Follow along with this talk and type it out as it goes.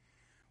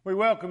We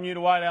welcome you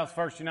to White House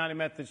First United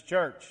Methodist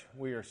Church.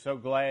 We are so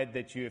glad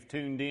that you have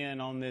tuned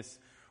in on this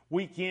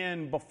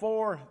weekend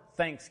before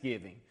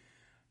Thanksgiving.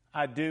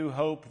 I do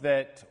hope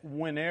that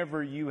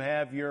whenever you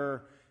have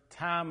your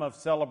time of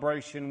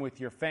celebration with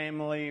your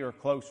family or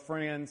close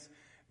friends,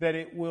 that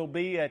it will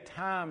be a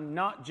time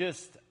not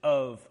just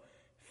of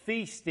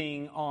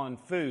feasting on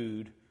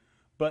food,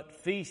 but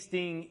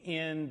feasting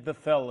in the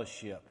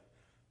fellowship,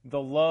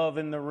 the love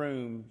in the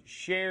room,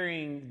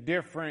 sharing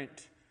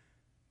different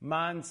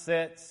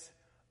mindsets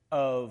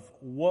of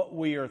what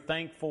we are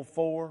thankful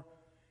for,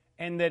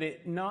 and that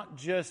it not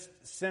just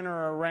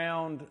center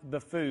around the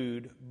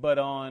food, but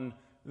on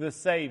the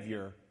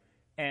Savior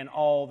and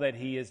all that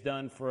He has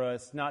done for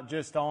us, not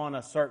just on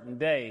a certain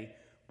day,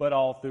 but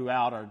all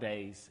throughout our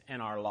days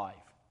and our life.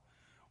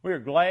 We are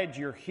glad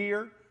you're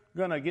here.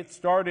 We're going to get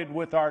started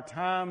with our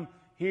time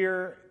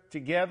here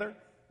together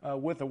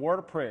with a word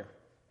of prayer.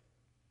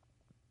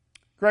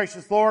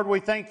 Gracious Lord, we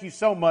thank you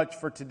so much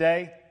for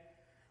today.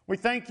 We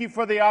thank you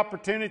for the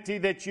opportunity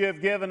that you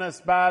have given us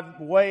by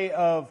way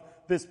of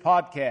this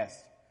podcast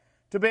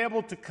to be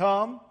able to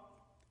come,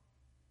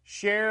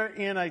 share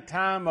in a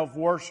time of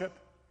worship,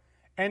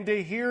 and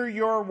to hear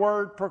your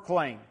word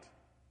proclaimed.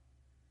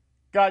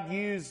 God,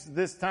 use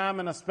this time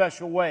in a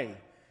special way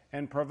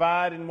and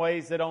provide in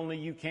ways that only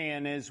you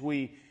can as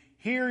we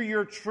hear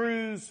your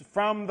truths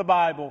from the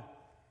Bible,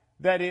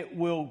 that it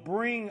will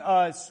bring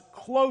us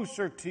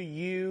closer to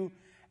you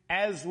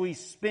as we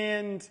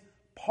spend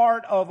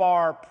part of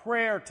our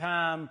prayer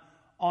time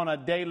on a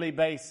daily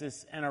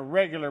basis and a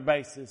regular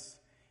basis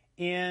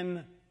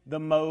in the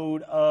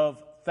mode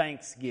of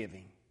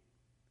thanksgiving.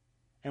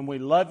 And we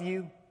love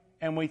you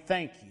and we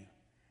thank you.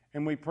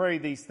 And we pray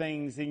these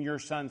things in your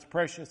Son's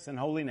precious and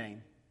holy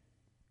name.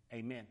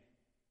 Amen.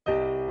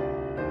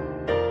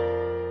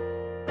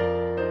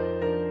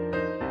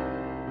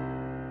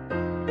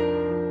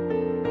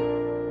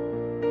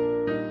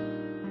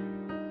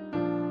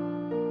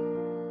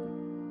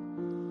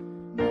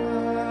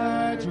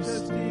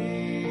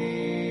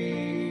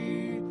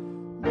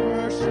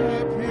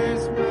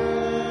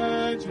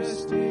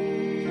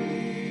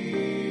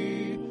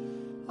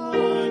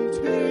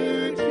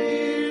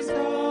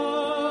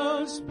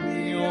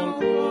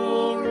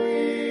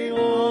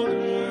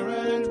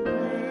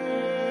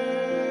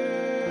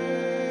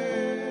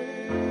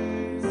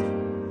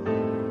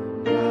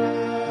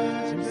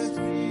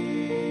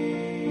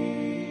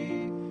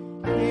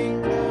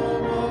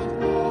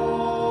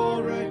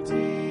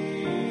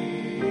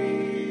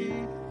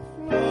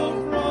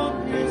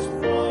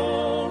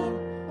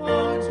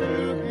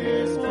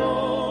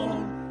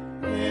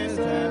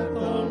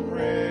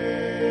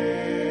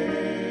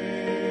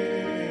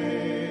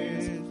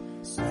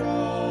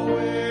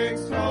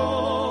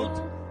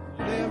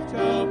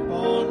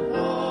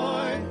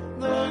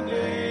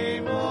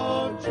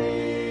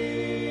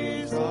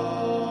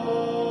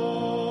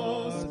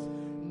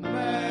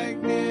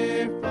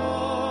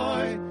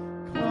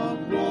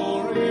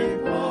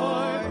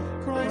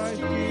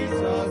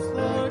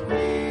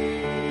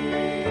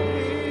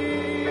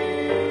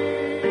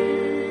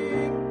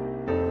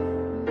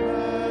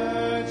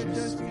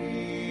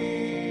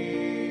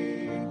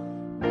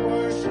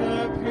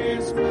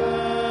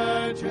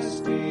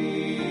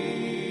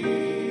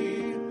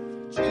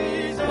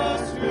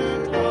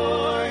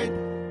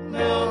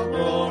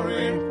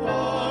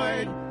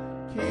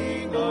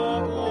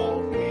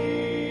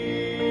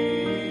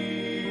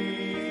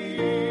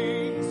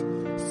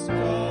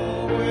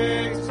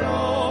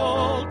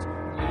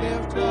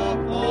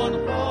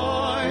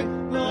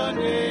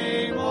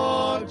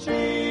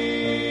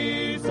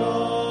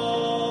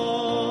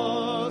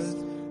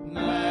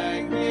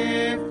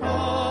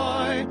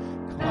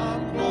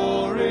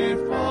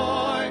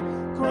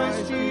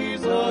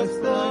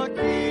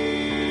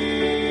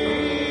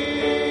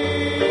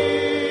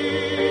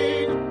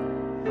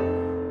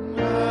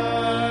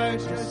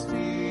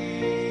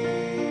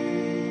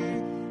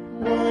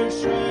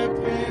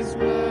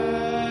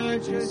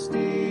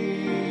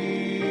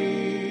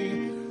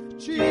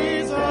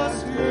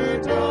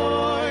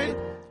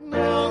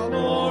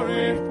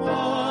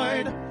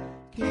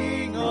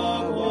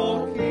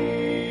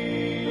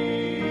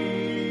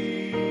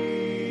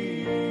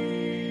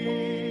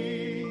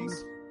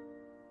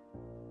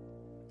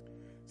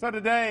 So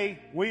today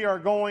we are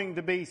going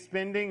to be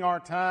spending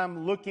our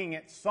time looking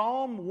at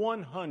Psalm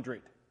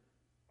 100.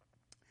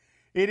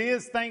 It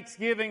is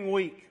Thanksgiving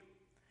week.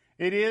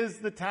 It is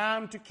the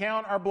time to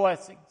count our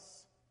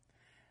blessings.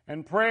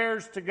 And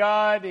prayers to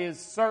God is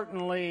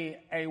certainly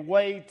a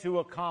way to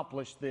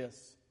accomplish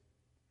this.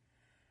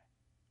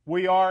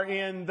 We are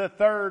in the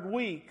third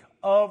week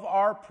of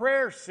our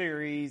prayer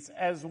series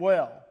as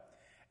well.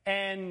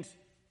 And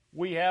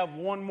we have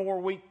one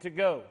more week to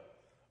go.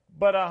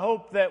 But I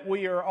hope that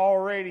we are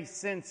already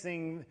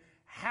sensing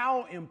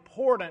how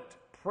important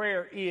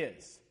prayer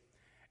is.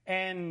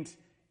 And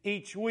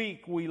each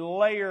week we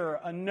layer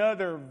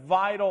another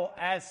vital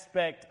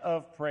aspect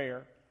of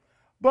prayer.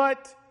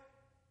 But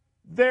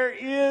there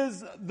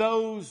is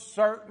those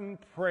certain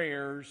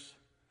prayers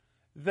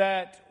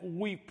that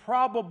we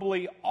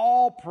probably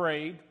all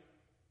prayed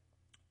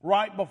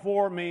right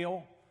before a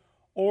meal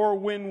or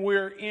when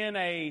we're in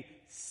a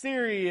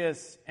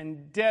serious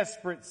and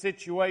desperate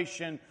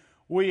situation.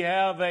 We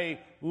have a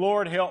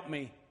Lord help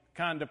me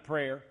kind of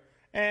prayer.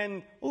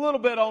 And a little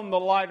bit on the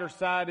lighter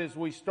side as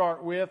we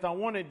start with, I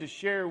wanted to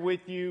share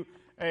with you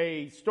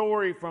a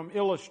story from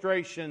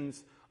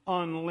Illustrations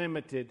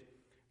Unlimited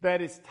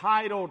that is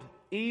titled,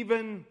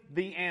 Even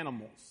the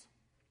Animals.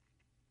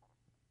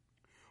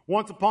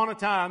 Once upon a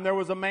time, there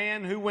was a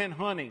man who went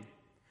hunting.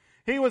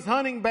 He was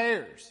hunting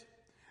bears.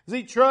 As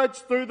he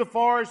trudged through the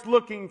forest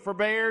looking for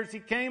bears, he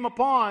came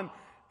upon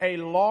a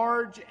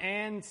large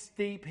and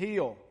steep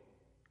hill.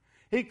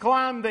 He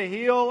climbed the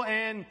hill,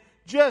 and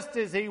just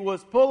as he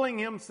was pulling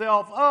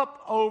himself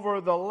up over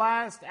the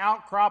last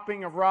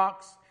outcropping of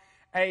rocks,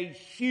 a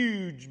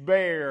huge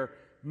bear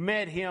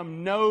met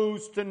him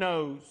nose to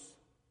nose.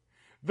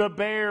 The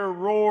bear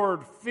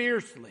roared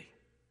fiercely.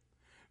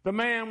 The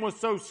man was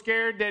so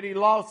scared that he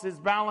lost his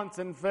balance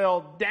and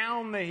fell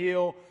down the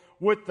hill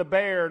with the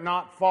bear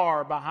not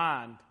far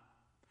behind.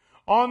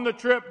 On the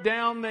trip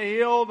down the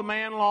hill, the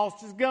man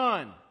lost his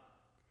gun.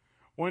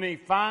 When he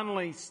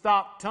finally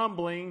stopped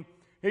tumbling,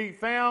 he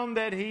found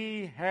that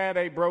he had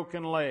a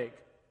broken leg.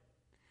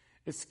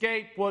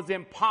 Escape was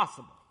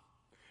impossible.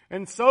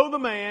 And so the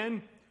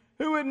man,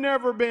 who had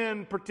never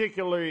been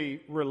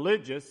particularly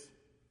religious,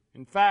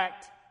 in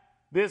fact,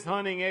 this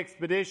hunting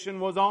expedition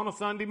was on a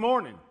Sunday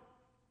morning,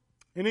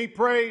 and he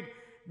prayed,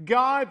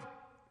 God,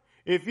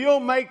 if you'll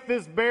make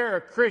this bear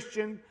a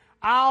Christian,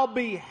 I'll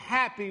be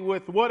happy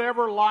with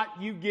whatever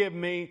lot you give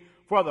me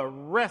for the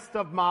rest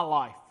of my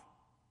life.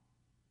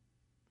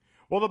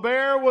 Well, the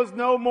bear was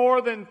no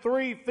more than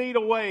 3 feet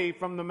away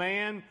from the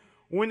man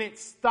when it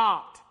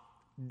stopped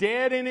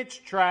dead in its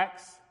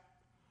tracks,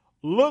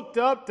 looked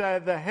up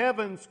to the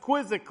heavens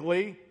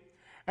quizzically,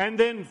 and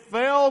then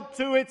fell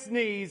to its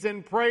knees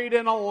and prayed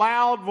in a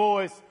loud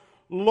voice,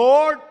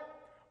 Lord,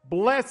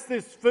 bless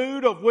this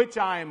food of which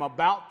I am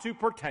about to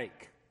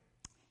partake.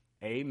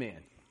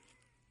 Amen.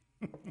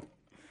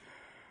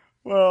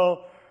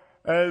 Well,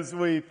 as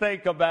we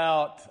think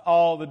about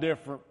all the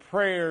different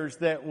prayers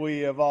that we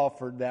have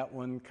offered, that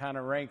one kind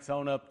of ranks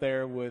on up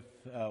there with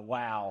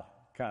wow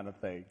kind of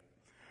thing.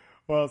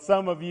 Well,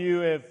 some of you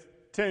have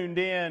tuned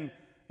in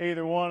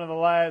either one of the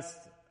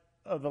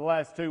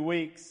last 2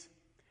 weeks,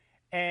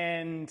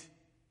 and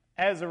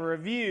as a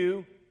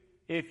review,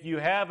 if you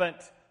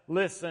haven't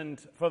listened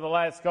for the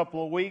last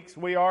couple of weeks,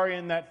 we are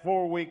in that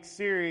 4-week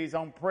series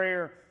on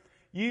prayer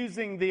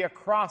using the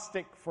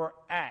acrostic for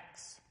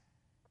Acts.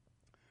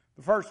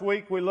 The first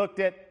week we looked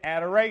at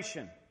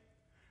adoration,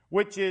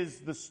 which is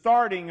the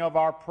starting of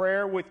our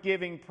prayer with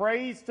giving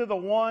praise to the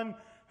one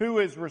who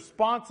is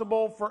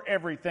responsible for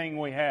everything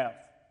we have.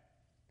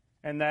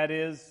 And that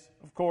is,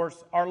 of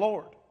course, our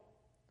Lord.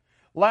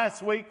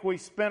 Last week we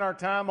spent our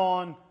time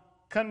on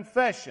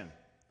confession,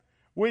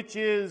 which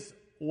is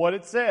what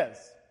it says,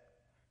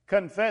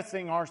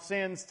 confessing our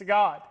sins to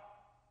God.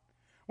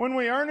 When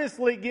we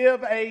earnestly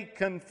give a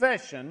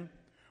confession,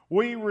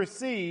 we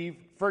receive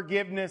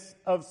forgiveness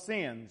of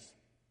sins.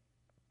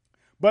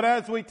 But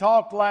as we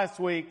talked last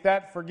week,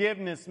 that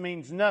forgiveness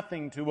means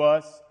nothing to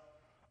us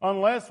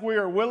unless we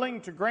are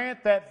willing to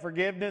grant that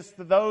forgiveness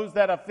to those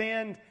that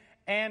offend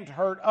and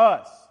hurt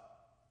us,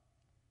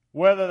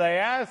 whether they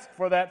ask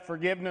for that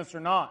forgiveness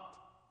or not.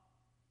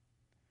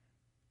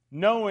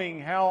 Knowing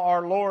how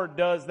our Lord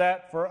does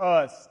that for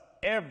us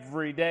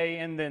every day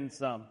and then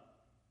some.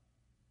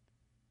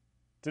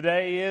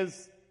 Today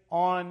is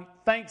on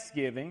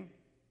Thanksgiving,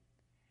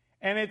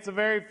 and it's a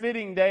very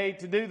fitting day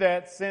to do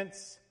that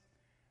since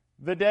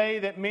the day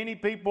that many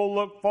people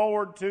look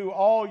forward to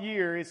all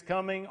year is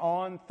coming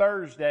on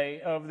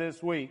Thursday of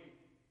this week.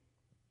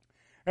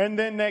 And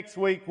then next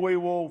week we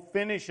will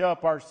finish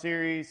up our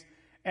series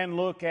and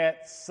look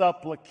at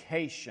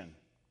supplication.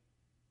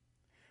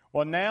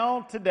 Well,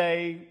 now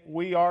today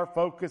we are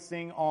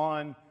focusing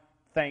on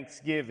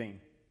Thanksgiving.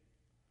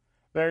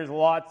 There's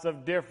lots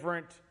of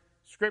different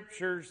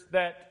scriptures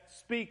that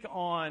speak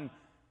on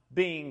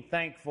being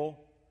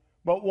thankful,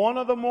 but one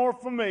of the more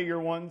familiar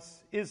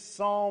ones is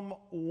Psalm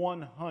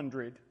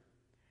 100.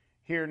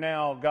 Hear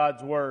now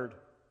God's word.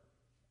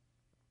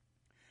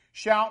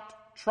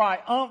 Shout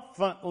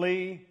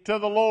triumphantly to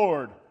the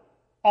Lord,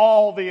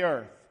 all the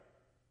earth.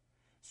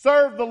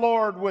 Serve the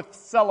Lord with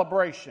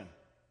celebration.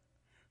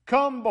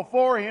 Come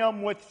before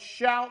him with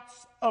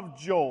shouts of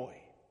joy.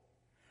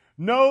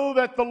 Know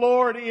that the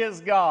Lord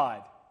is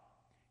God.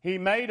 He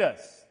made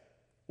us.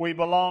 We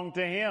belong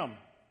to him.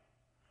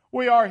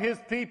 We are his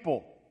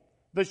people,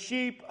 the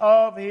sheep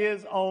of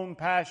his own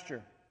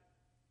pasture.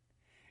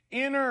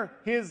 Enter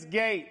his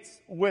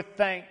gates with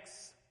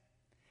thanks.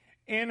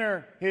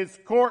 Enter his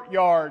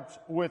courtyards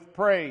with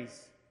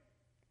praise.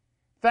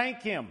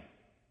 Thank him.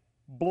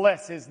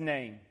 Bless his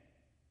name.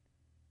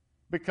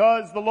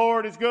 Because the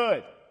Lord is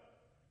good.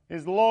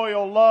 His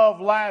loyal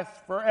love lasts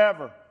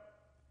forever.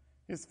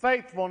 His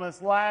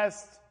faithfulness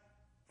lasts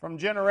from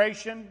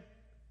generation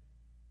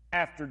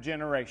after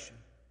generation.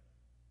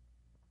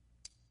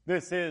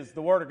 This is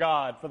the Word of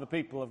God for the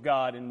people of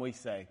God, and we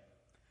say,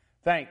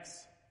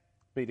 thanks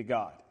be to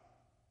God.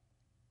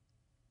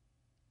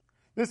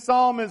 This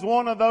psalm is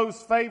one of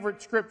those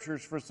favorite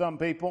scriptures for some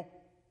people.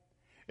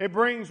 It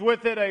brings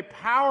with it a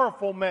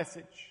powerful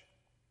message,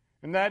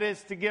 and that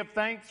is to give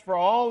thanks for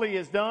all He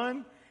has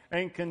done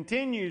and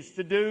continues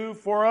to do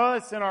for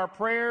us in our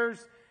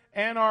prayers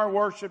and our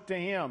worship to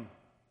Him.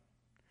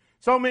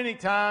 So many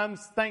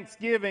times,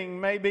 Thanksgiving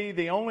may be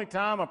the only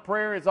time a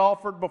prayer is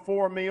offered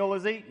before a meal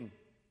is eaten.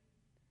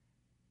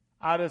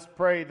 I just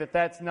pray that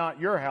that's not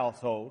your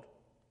household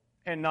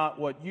and not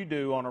what you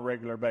do on a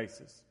regular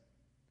basis.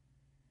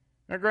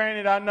 Now,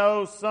 granted, I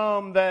know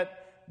some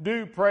that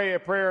do pray a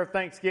prayer of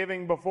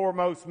thanksgiving before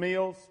most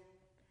meals.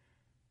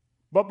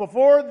 But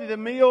before the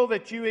meal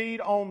that you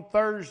eat on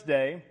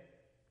Thursday,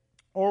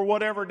 or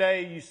whatever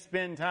day you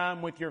spend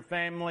time with your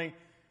family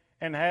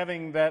and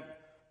having that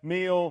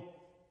meal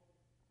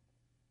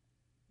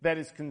that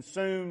is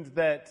consumed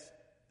that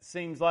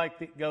seems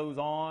like it goes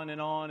on and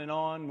on and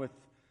on with,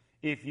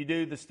 if you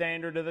do the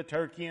standard of the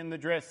turkey and the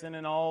dressing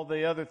and all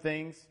the other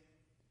things.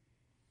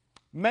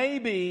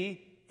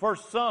 Maybe for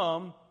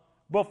some,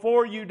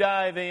 before you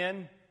dive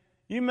in,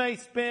 you may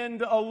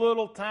spend a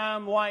little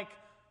time like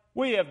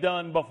we have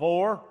done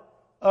before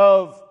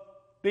of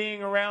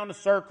being around a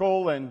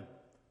circle and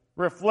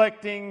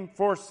reflecting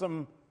for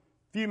some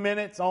few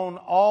minutes on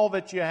all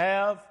that you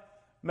have.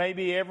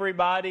 Maybe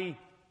everybody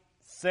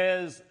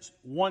says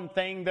one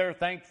thing they're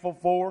thankful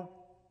for.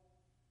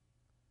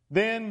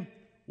 Then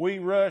we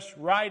rush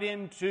right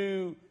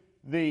into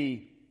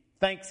the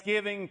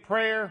Thanksgiving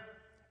prayer,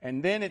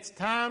 and then it's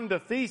time to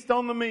feast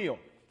on the meal.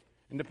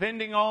 And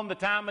depending on the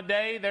time of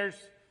day, there's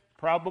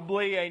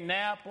probably a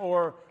nap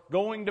or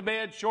going to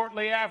bed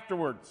shortly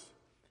afterwards.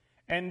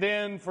 And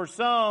then for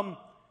some,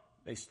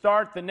 they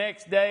start the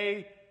next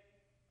day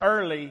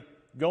early,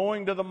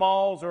 going to the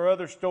malls or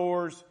other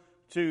stores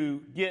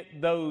to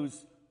get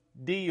those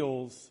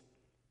deals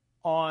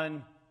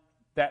on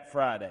that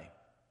Friday.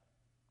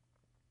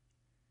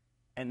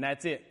 And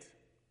that's it.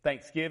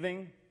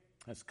 Thanksgiving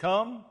has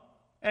come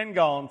and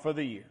gone for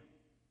the year.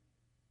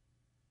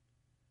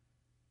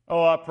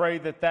 Oh, I pray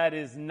that that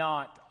is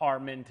not our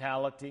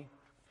mentality.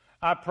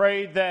 I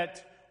pray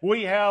that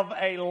we have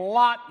a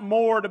lot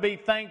more to be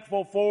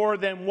thankful for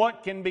than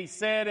what can be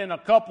said in a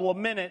couple of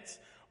minutes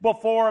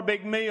before a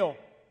big meal.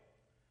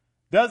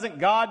 Doesn't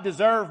God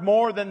deserve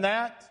more than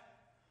that?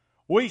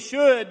 We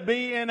should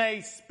be in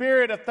a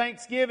spirit of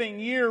thanksgiving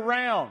year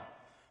round,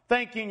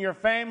 thanking your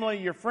family,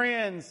 your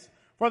friends,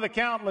 for the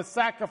countless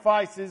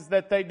sacrifices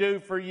that they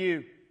do for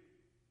you.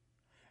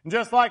 And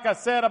just like I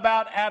said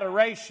about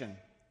adoration,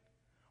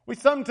 we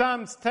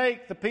sometimes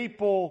take the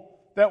people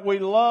that we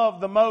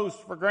love the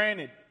most for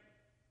granted.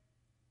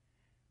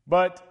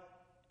 But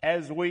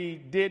as we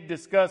did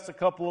discuss a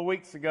couple of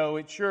weeks ago,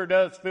 it sure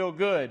does feel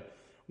good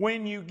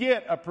when you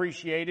get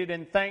appreciated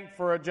and thanked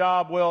for a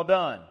job well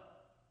done.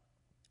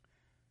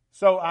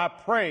 So I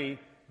pray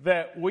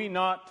that we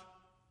not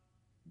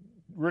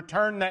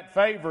return that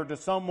favor to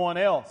someone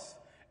else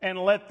and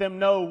let them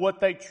know what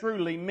they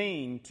truly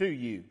mean to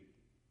you.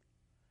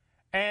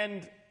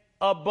 And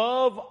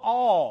above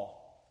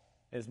all,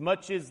 as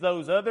much as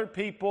those other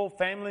people,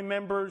 family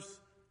members,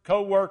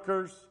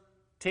 co-workers,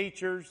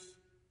 teachers,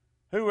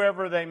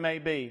 whoever they may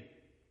be,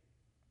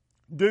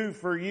 do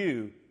for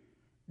you,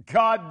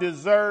 God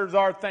deserves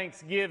our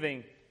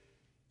thanksgiving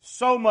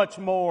so much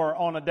more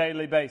on a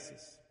daily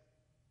basis.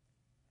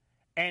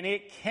 And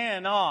it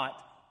cannot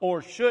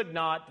or should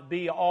not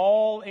be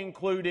all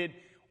included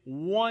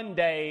one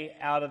day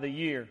out of the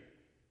year.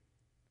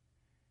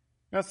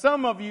 Now,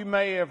 some of you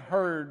may have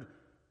heard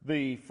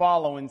the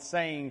following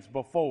sayings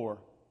before,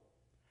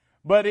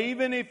 but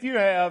even if you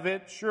have,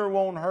 it sure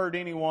won't hurt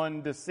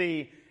anyone to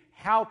see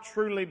how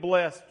truly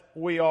blessed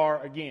we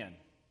are again.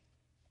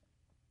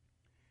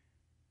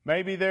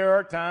 Maybe there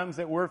are times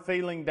that we're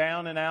feeling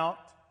down and out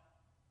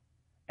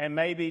and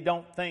maybe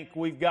don't think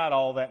we've got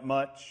all that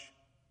much,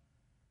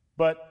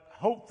 but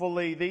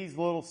hopefully these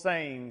little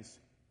sayings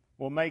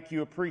will make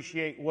you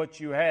appreciate what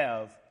you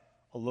have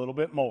a little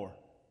bit more.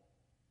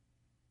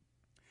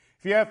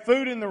 If you have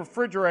food in the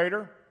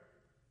refrigerator,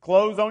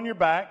 clothes on your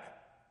back,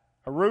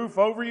 a roof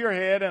over your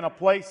head, and a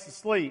place to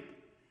sleep,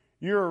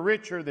 you're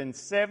richer than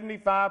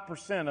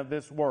 75% of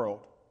this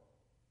world.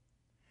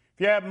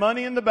 If you have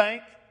money in the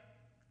bank,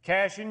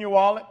 cash in your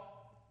wallet,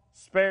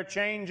 spare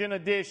change in a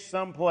dish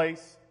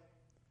someplace,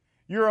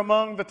 you're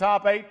among the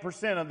top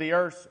 8% of the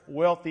earth's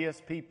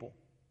wealthiest people.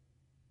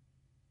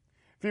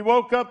 If you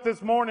woke up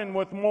this morning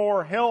with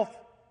more health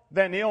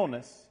than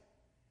illness,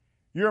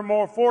 you're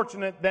more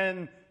fortunate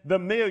than the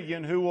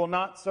million who will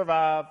not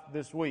survive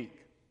this week.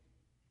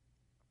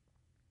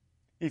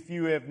 If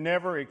you have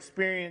never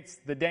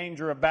experienced the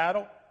danger of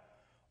battle,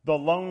 the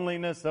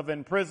loneliness of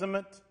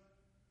imprisonment,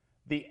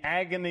 the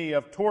agony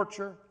of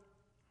torture,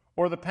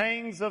 or the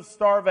pangs of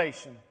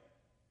starvation,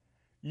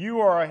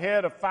 you are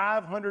ahead of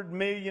 500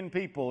 million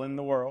people in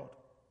the world.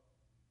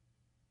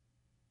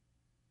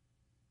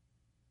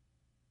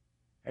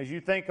 As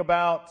you think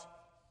about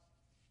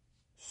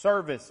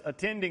service,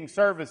 attending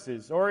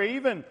services, or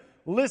even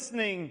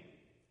listening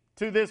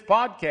to this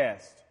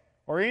podcast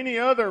or any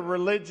other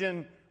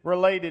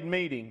religion-related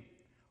meeting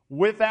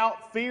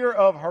without fear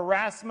of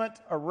harassment,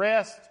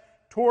 arrest,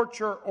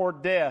 torture, or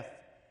death,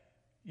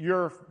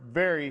 you're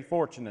very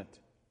fortunate.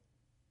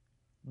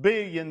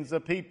 Billions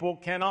of people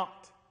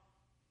cannot.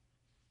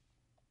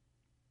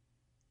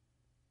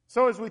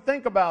 So as we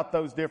think about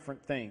those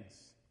different things,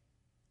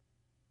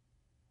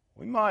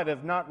 we might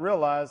have not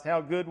realized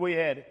how good we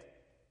had it.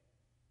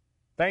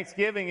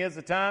 Thanksgiving is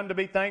a time to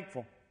be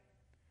thankful.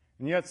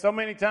 And yet so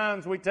many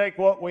times we take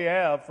what we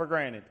have for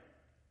granted.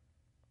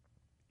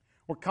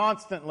 We're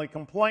constantly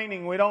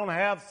complaining we don't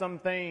have some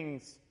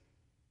things.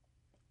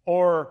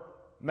 Or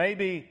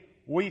maybe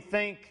we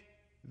think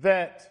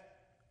that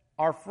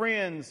our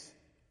friends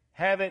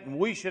have it and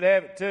we should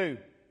have it too.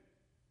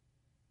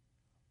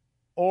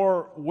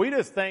 Or we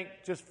just think,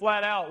 just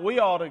flat out, we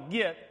ought to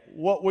get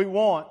what we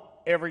want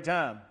every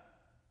time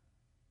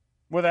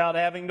without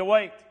having to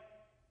wait.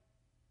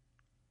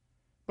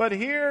 But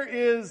here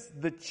is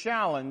the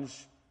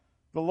challenge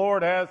the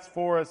Lord has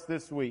for us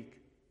this week.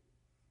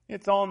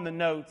 It's on the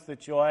notes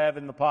that you'll have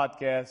in the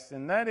podcast,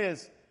 and that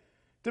is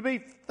to be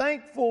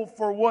thankful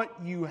for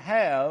what you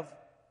have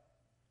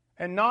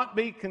and not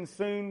be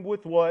consumed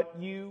with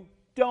what you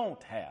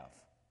don't have.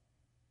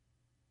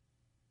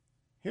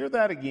 Hear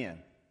that again.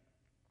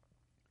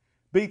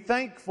 Be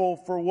thankful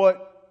for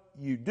what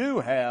you do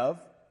have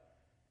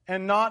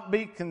and not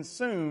be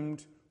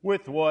consumed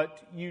with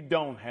what you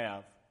don't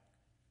have.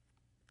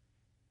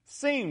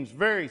 Seems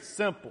very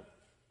simple,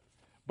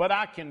 but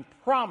I can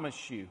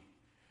promise you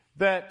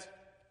that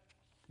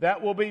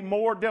will be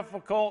more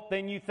difficult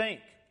than you think.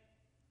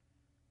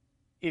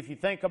 If you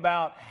think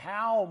about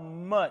how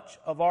much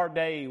of our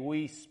day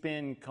we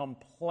spend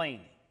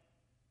complaining,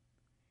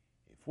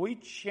 if we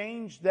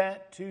change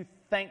that to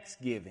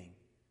thanksgiving,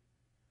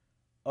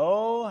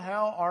 oh,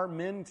 how our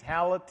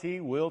mentality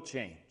will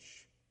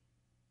change.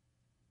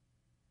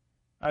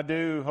 I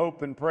do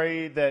hope and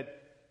pray that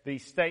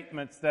these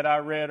statements that I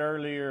read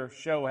earlier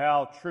show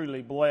how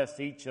truly blessed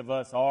each of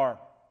us are,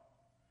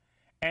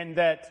 and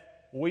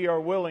that we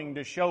are willing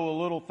to show a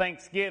little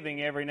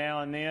thanksgiving every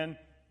now and then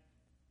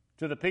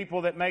to the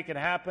people that make it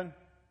happen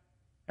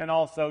and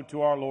also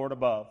to our Lord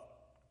above.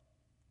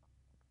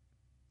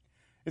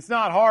 It's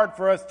not hard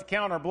for us to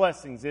count our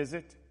blessings, is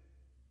it?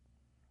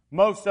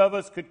 Most of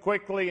us could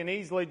quickly and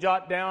easily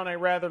jot down a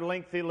rather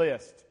lengthy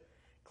list,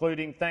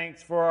 including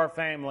thanks for our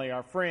family,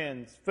 our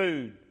friends,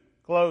 food,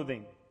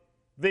 clothing,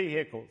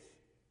 vehicles,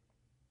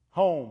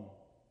 home,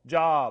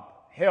 job,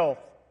 health,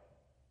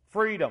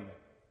 freedom,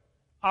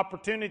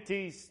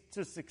 opportunities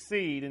to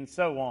succeed, and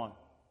so on.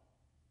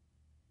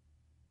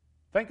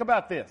 Think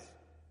about this.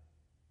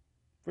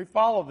 If we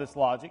follow this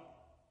logic,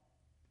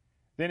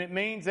 then it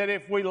means that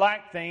if we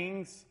lack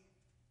things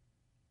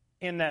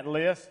in that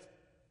list,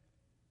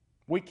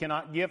 we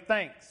cannot give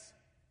thanks.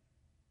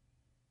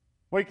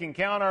 We can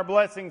count our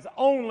blessings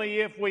only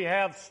if we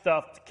have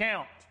stuff to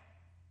count.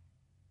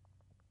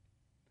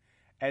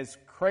 As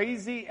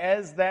crazy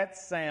as that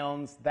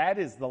sounds, that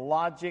is the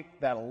logic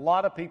that a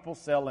lot of people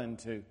sell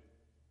into.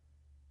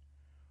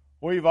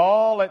 We've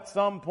all at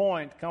some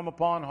point come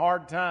upon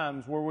hard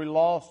times where we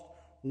lost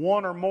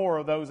one or more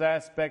of those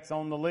aspects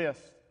on the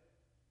list.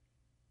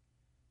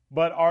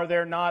 But are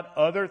there not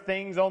other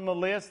things on the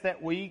list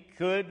that we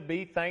could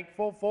be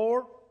thankful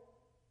for?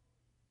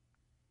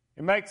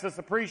 It makes us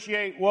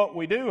appreciate what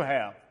we do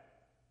have.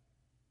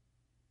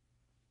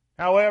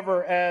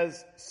 However,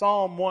 as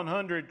Psalm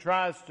 100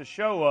 tries to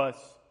show us,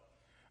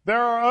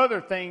 there are other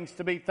things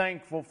to be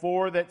thankful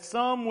for that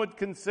some would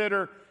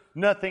consider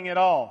nothing at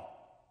all.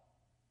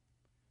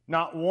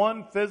 Not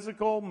one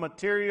physical,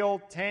 material,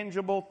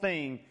 tangible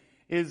thing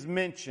is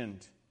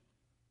mentioned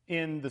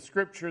in the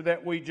scripture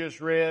that we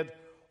just read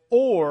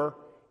or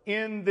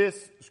in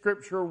this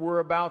scripture we're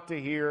about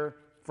to hear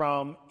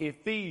from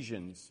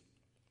Ephesians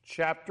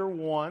chapter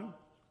 1,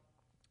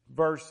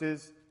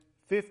 verses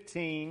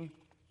 15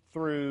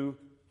 through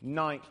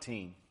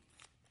 19.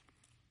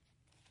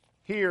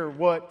 Hear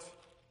what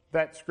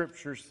that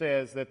scripture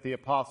says that the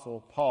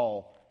Apostle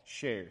Paul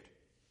shared.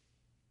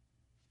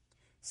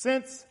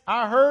 Since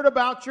I heard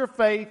about your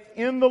faith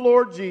in the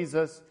Lord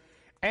Jesus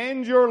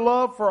and your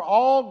love for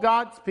all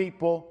God's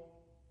people,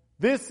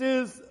 this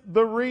is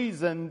the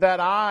reason that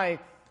I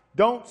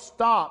don't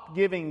stop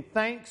giving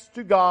thanks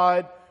to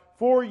God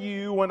for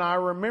you when I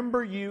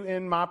remember you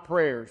in my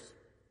prayers.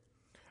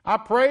 I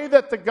pray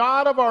that the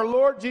God of our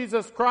Lord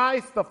Jesus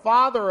Christ, the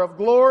Father of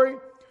glory,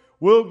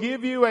 will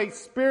give you a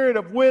spirit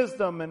of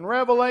wisdom and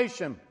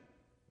revelation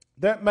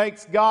that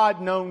makes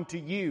God known to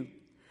you.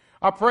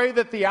 I pray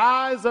that the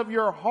eyes of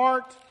your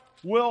heart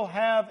will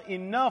have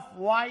enough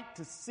light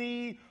to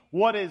see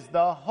what is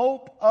the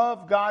hope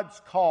of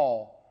God's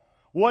call,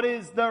 what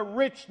is the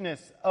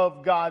richness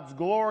of God's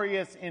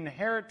glorious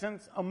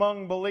inheritance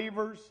among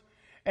believers,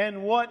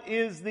 and what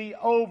is the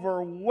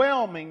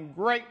overwhelming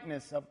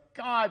greatness of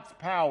God's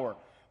power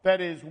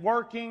that is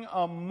working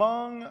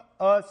among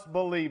us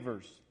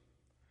believers.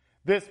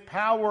 This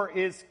power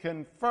is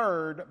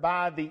conferred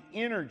by the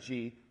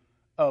energy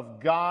of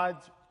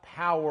God's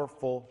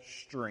powerful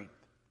strength.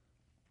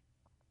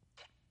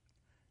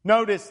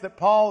 Notice that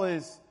Paul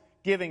is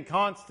giving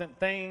constant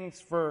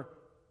thanks for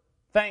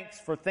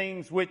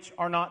things which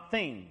are not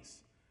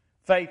things.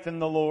 Faith in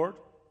the Lord,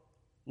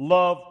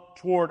 love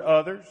toward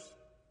others,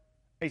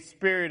 a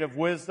spirit of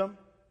wisdom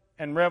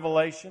and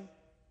revelation,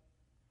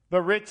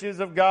 the riches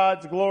of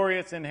God's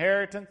glorious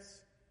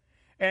inheritance,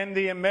 and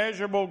the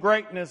immeasurable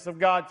greatness of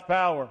God's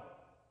power.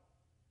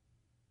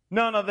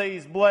 None of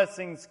these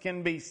blessings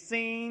can be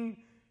seen,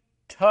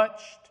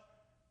 touched,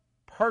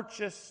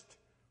 purchased,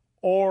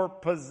 or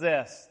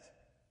possessed,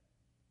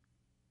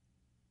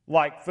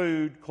 like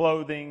food,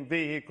 clothing,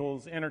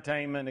 vehicles,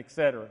 entertainment,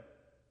 etc.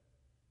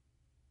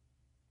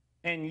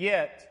 And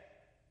yet,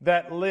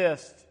 that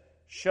list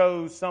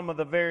shows some of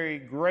the very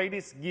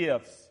greatest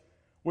gifts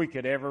we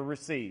could ever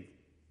receive.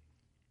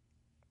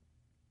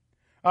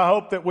 I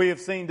hope that we have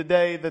seen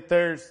today that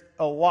there's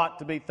a lot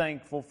to be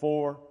thankful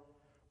for,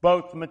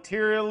 both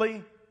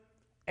materially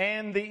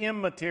and the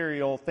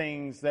immaterial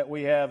things that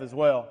we have as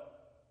well.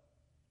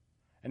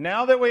 And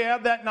now that we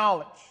have that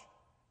knowledge,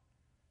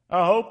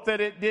 I hope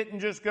that it didn't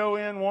just go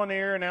in one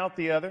ear and out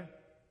the other.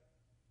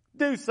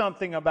 Do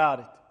something about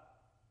it.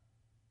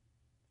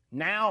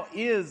 Now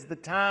is the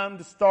time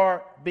to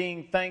start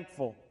being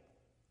thankful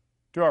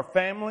to our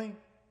family,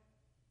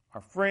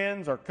 our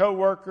friends, our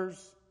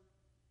co-workers,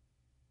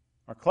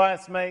 our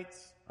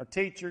classmates, our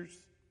teachers,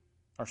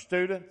 our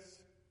students,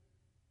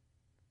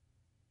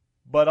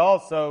 but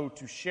also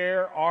to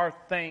share our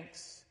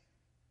thanks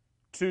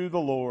to the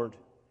Lord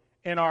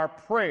in our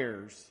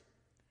prayers,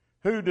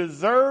 who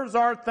deserves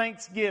our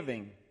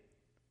thanksgiving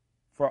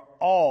for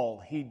all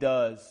He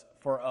does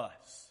for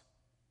us.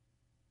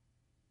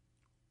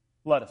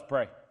 Let us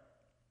pray.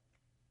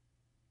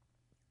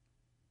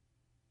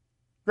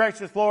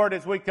 Gracious Lord,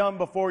 as we come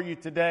before You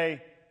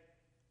today,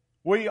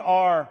 we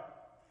are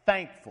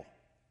thankful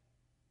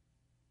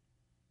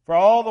for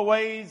all the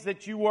ways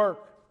that You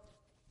work,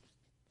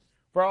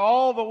 for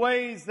all the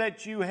ways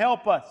that You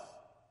help us,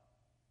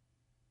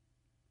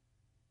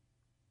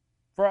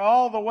 for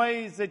all the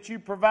ways that You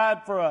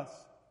provide for us,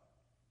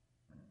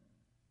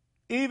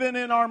 even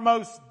in our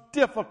most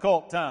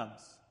difficult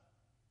times.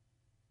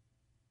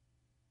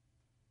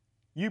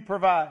 You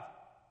provide.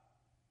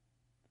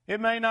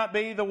 It may not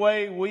be the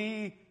way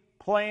we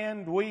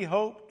planned, we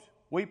hoped,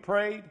 we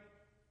prayed,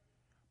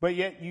 but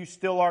yet You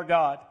still are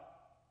God.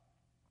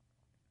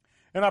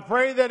 And I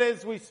pray that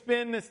as we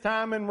spend this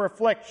time in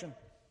reflection,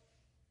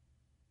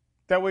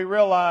 that we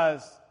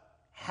realize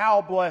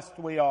how blessed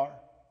we are.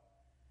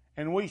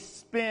 And we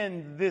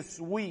spend this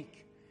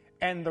week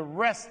and the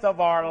rest of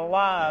our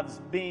lives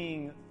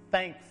being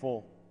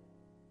thankful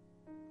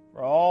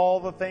for all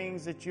the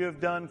things that You have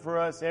done for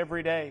us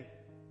every day,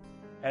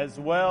 as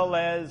well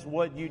as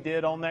what You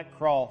did on that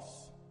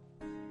cross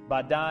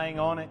by dying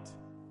on it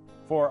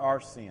for our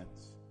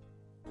sins.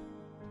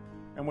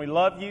 And we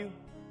love You,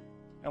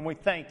 and we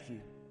thank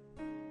You,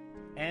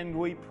 and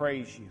we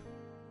praise You.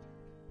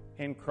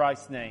 In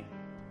Christ's name,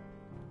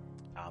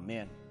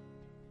 amen.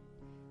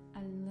 I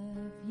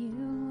love You,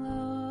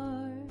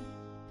 Lord.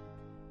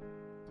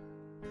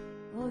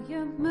 Oh,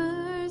 Your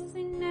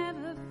mercy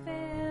never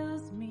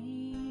fails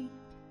me.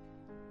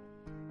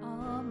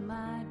 All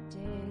my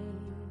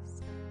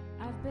days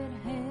I've been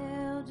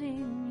held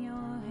in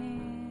Your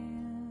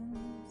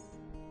hands.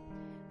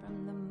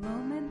 From the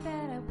moment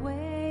that I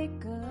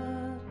wake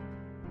up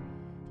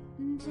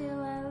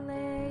until I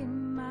lay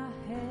my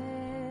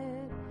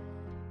head,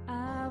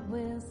 I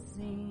will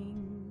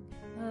sing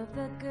of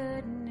the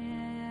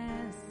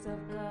goodness of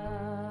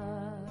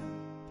God.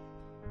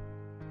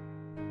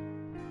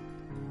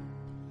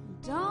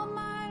 And all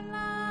my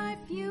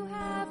life You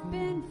have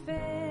been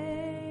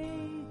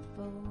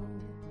faithful.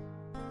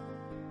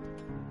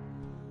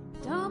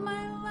 And all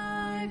my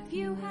life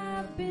You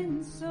have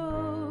been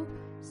so,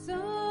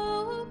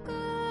 so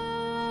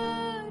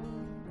good.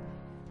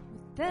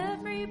 With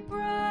every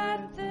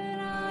breath that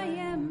I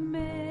am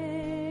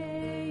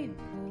able,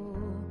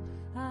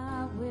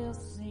 I will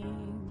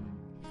sing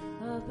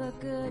of the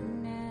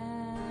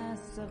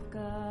goodness of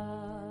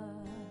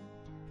God.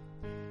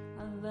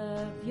 I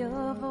love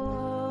Your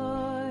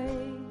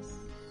voice.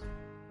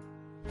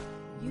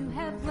 You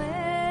have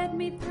led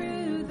me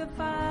through the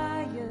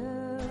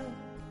fire.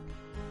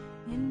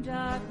 In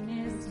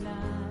darkness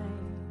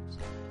night,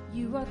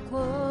 You are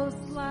close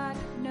like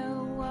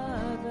no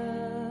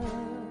other.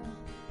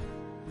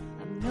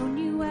 I've known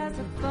You as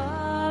a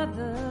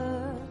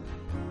father.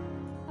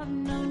 I've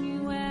known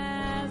You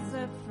as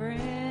a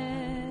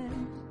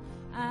friend.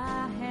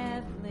 I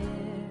have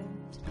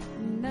lived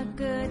in the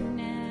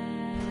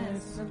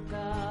goodness of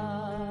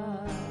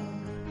God.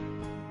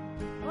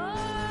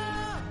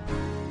 Oh,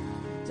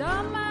 and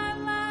all my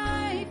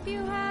life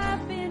You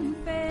have been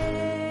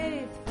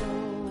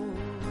faithful.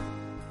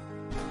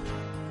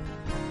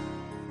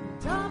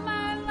 And all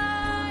my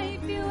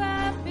life You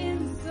have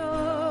been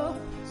so,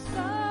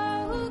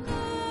 so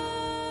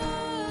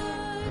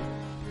good.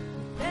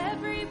 With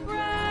every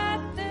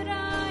breath that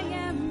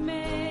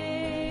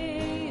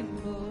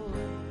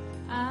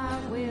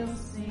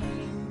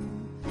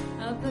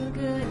the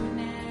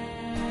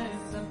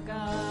goodness of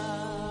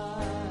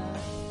God.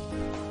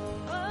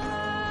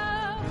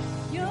 Oh,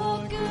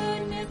 your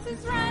goodness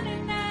is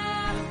running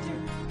after,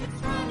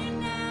 it's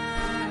running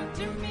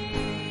after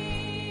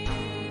me.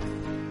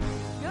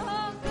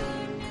 Your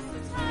goodness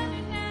is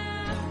running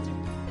after,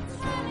 it's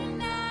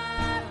running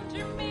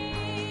after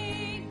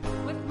me.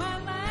 With my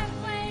life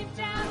laid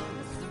down,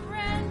 I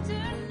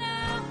surrender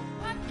now.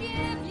 I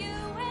give you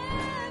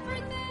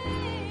everything.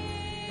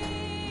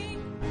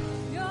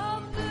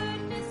 Your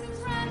goodness is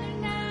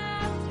running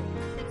after,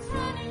 it's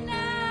running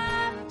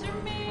after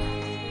me.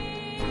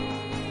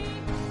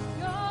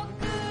 Your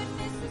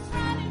goodness is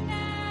running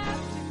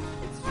after,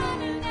 it's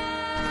running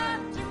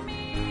after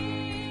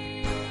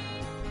me.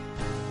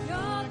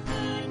 Your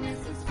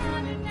goodness is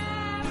running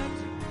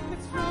after,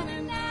 it's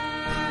running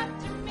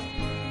after me.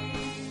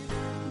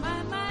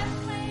 My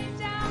life laid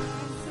down, I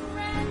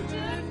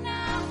surrender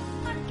now.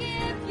 I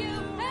give you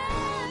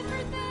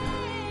everything.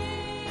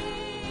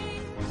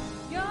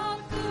 Your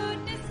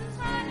goodness is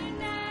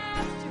running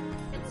after,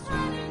 it's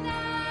running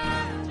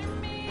after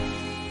me.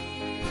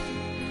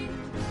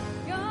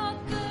 Your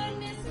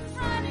goodness is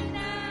running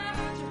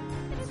after,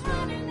 it's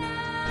running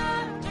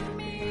after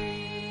me.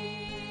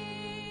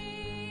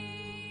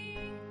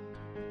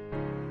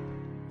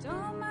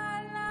 All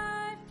my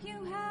life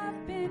you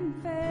have been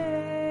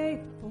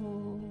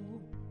faithful.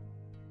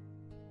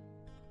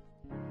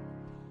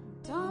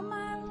 All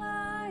my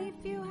life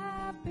you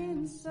have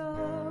been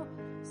so,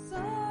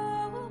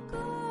 so good.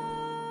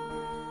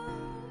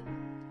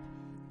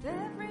 With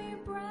every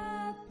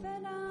breath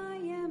that I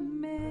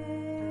am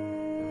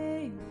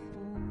able,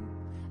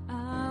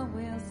 I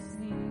will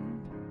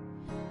sing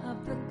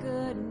of the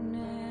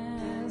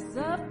goodness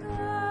of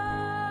God.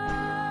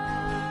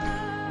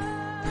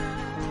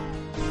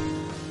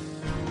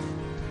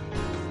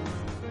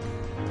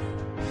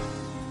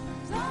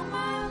 All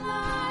my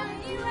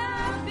life you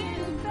have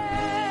been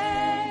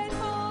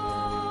faithful.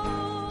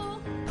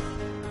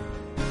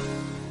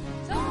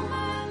 All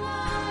my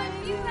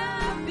life you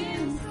have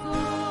been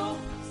so,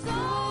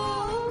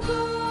 so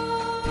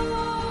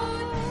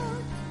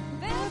good.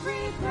 With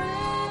every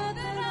breath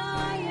that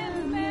I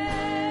am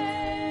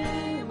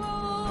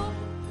able,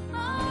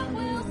 I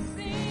will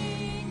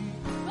sing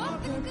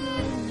of the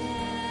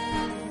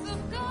goodness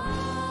of God.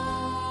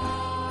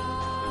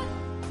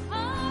 I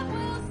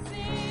will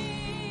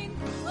sing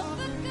of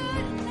the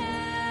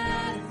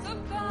goodness of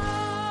God.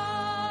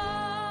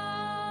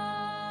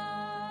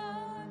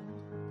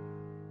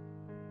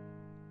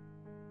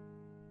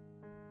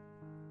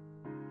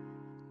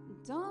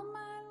 All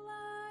my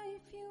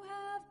life you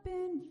have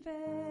been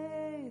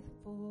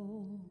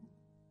faithful.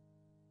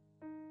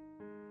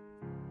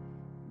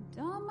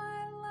 All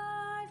my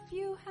life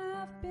you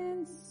have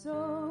been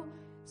so,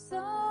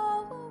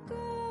 so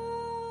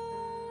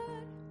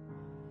good.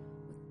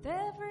 With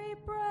every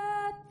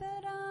breath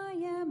that I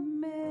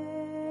am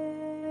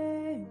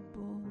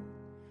able,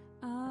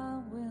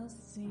 I will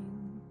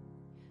sing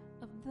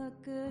of the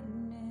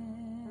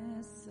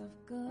goodness of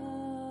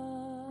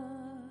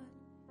God.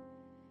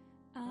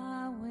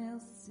 I will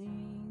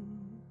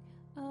sing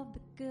of the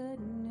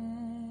goodness